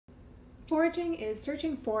Foraging is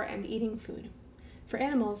searching for and eating food. For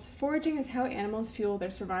animals, foraging is how animals fuel their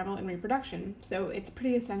survival and reproduction, so it's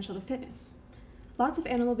pretty essential to fitness. Lots of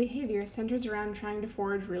animal behavior centers around trying to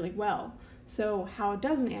forage really well, so how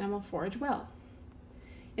does an animal forage well?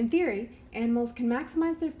 In theory, animals can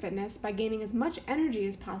maximize their fitness by gaining as much energy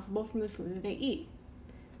as possible from the food that they eat.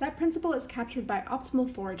 That principle is captured by optimal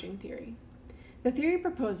foraging theory. The theory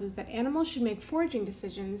proposes that animals should make foraging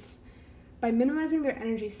decisions by minimizing their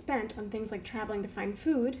energy spent on things like traveling to find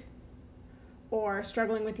food or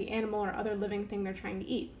struggling with the animal or other living thing they're trying to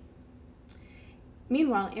eat.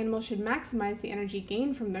 Meanwhile, animals should maximize the energy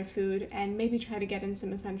gained from their food and maybe try to get in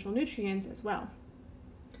some essential nutrients as well.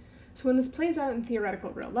 So when this plays out in theoretical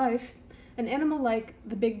real life, an animal like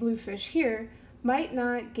the big blue fish here might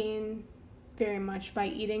not gain very much by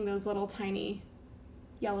eating those little tiny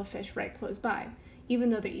yellow fish right close by, even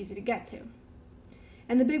though they're easy to get to.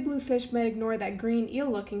 And the big blue fish might ignore that green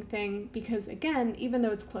eel-looking thing because, again, even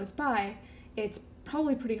though it's close by, it's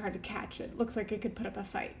probably pretty hard to catch. It looks like it could put up a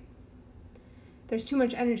fight. There's too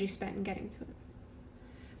much energy spent in getting to it.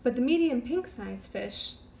 But the medium pink-sized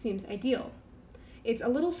fish seems ideal. It's a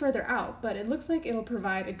little further out, but it looks like it'll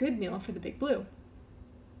provide a good meal for the big blue.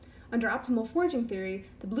 Under optimal foraging theory,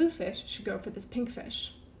 the blue fish should go for this pink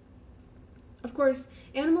fish. Of course,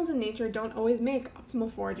 animals in nature don't always make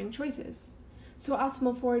optimal foraging choices. So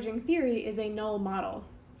optimal foraging theory is a null model.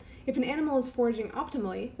 If an animal is foraging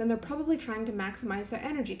optimally, then they're probably trying to maximize their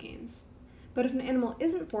energy gains. But if an animal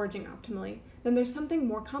isn't foraging optimally, then there's something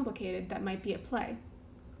more complicated that might be at play.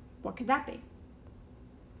 What could that be?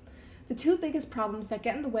 The two biggest problems that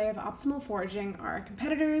get in the way of optimal foraging are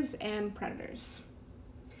competitors and predators.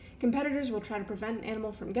 Competitors will try to prevent an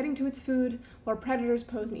animal from getting to its food, while predators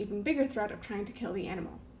pose an even bigger threat of trying to kill the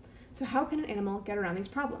animal. So how can an animal get around these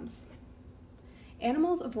problems?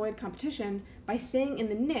 Animals avoid competition by staying in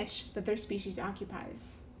the niche that their species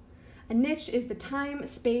occupies. A niche is the time,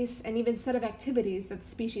 space, and even set of activities that the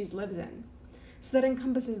species lives in. So that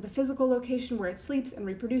encompasses the physical location where it sleeps and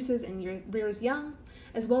reproduces and rears young,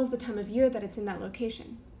 as well as the time of year that it's in that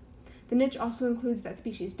location. The niche also includes that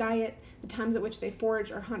species' diet, the times at which they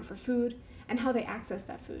forage or hunt for food, and how they access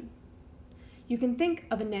that food. You can think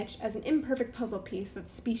of a niche as an imperfect puzzle piece that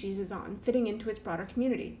the species is on, fitting into its broader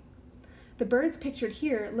community. The birds pictured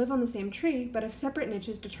here live on the same tree, but have separate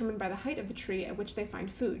niches determined by the height of the tree at which they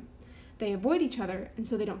find food. They avoid each other, and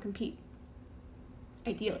so they don't compete.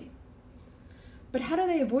 Ideally. But how do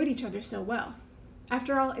they avoid each other so well?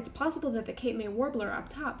 After all, it's possible that the Cape May warbler up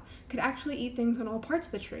top could actually eat things on all parts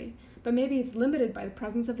of the tree, but maybe it's limited by the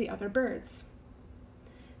presence of the other birds.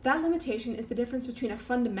 That limitation is the difference between a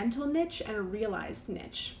fundamental niche and a realized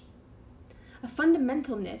niche. A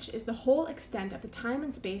fundamental niche is the whole extent of the time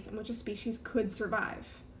and space in which a species could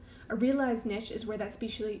survive. A realized niche is where that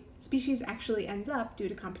species actually ends up due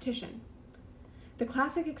to competition. The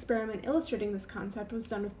classic experiment illustrating this concept was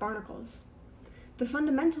done with barnacles. The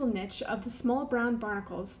fundamental niche of the small brown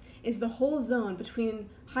barnacles is the whole zone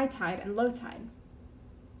between high tide and low tide.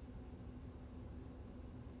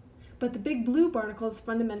 But the big blue barnacle's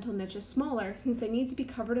fundamental niche is smaller since they need to be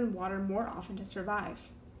covered in water more often to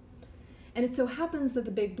survive. And it so happens that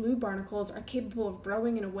the big blue barnacles are capable of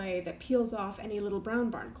growing in a way that peels off any little brown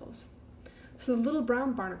barnacles. So the little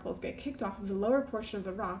brown barnacles get kicked off of the lower portion of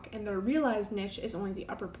the rock, and their realized niche is only the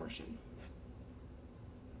upper portion.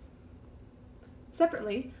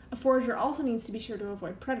 Separately, a forager also needs to be sure to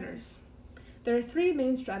avoid predators. There are three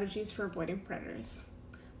main strategies for avoiding predators: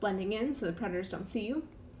 blending in so that predators don't see you,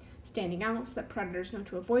 standing out so that predators know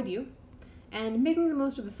to avoid you, and making the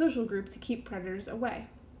most of a social group to keep predators away.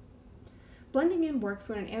 Blending in works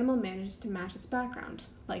when an animal manages to match its background,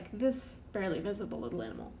 like this barely visible little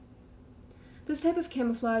animal. This type of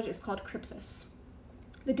camouflage is called crypsis.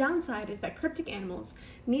 The downside is that cryptic animals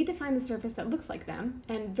need to find the surface that looks like them,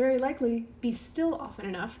 and very likely be still often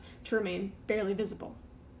enough to remain barely visible.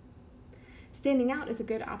 Standing out is a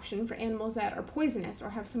good option for animals that are poisonous or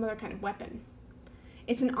have some other kind of weapon.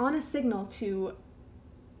 It's an honest signal to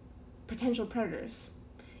potential predators.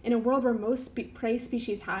 In a world where most prey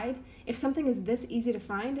species hide, if something is this easy to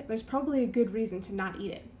find, there's probably a good reason to not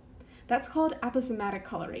eat it. That's called aposematic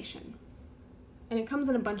coloration. And it comes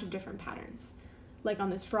in a bunch of different patterns, like on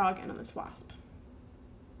this frog and on this wasp.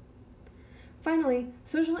 Finally,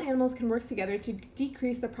 social animals can work together to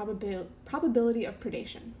decrease the probability of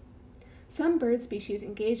predation. Some bird species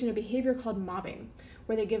engage in a behavior called mobbing,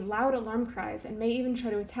 where they give loud alarm cries and may even try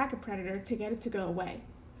to attack a predator to get it to go away.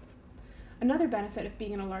 Another benefit of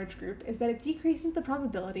being in a large group is that it decreases the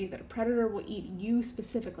probability that a predator will eat you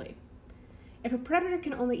specifically. If a predator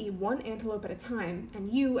can only eat one antelope at a time,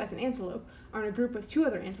 and you, as an antelope, are in a group with 2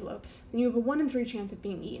 other antelopes, then you have a 1 in 3 chance of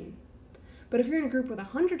being eaten. But if you're in a group with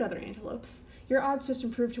 100 other antelopes, your odds just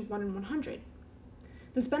improve to 1 in 100.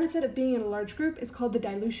 This benefit of being in a large group is called the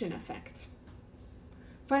dilution effect.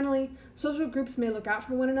 Finally, social groups may look out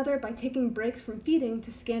for one another by taking breaks from feeding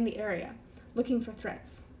to scan the area, looking for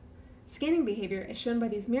threats. Scanning behavior, as shown by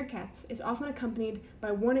these meerkats, is often accompanied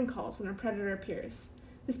by warning calls when a predator appears.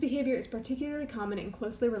 This behavior is particularly common in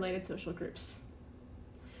closely related social groups.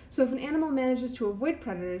 So if an animal manages to avoid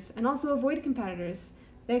predators and also avoid competitors,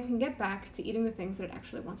 then it can get back to eating the things that it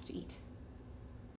actually wants to eat.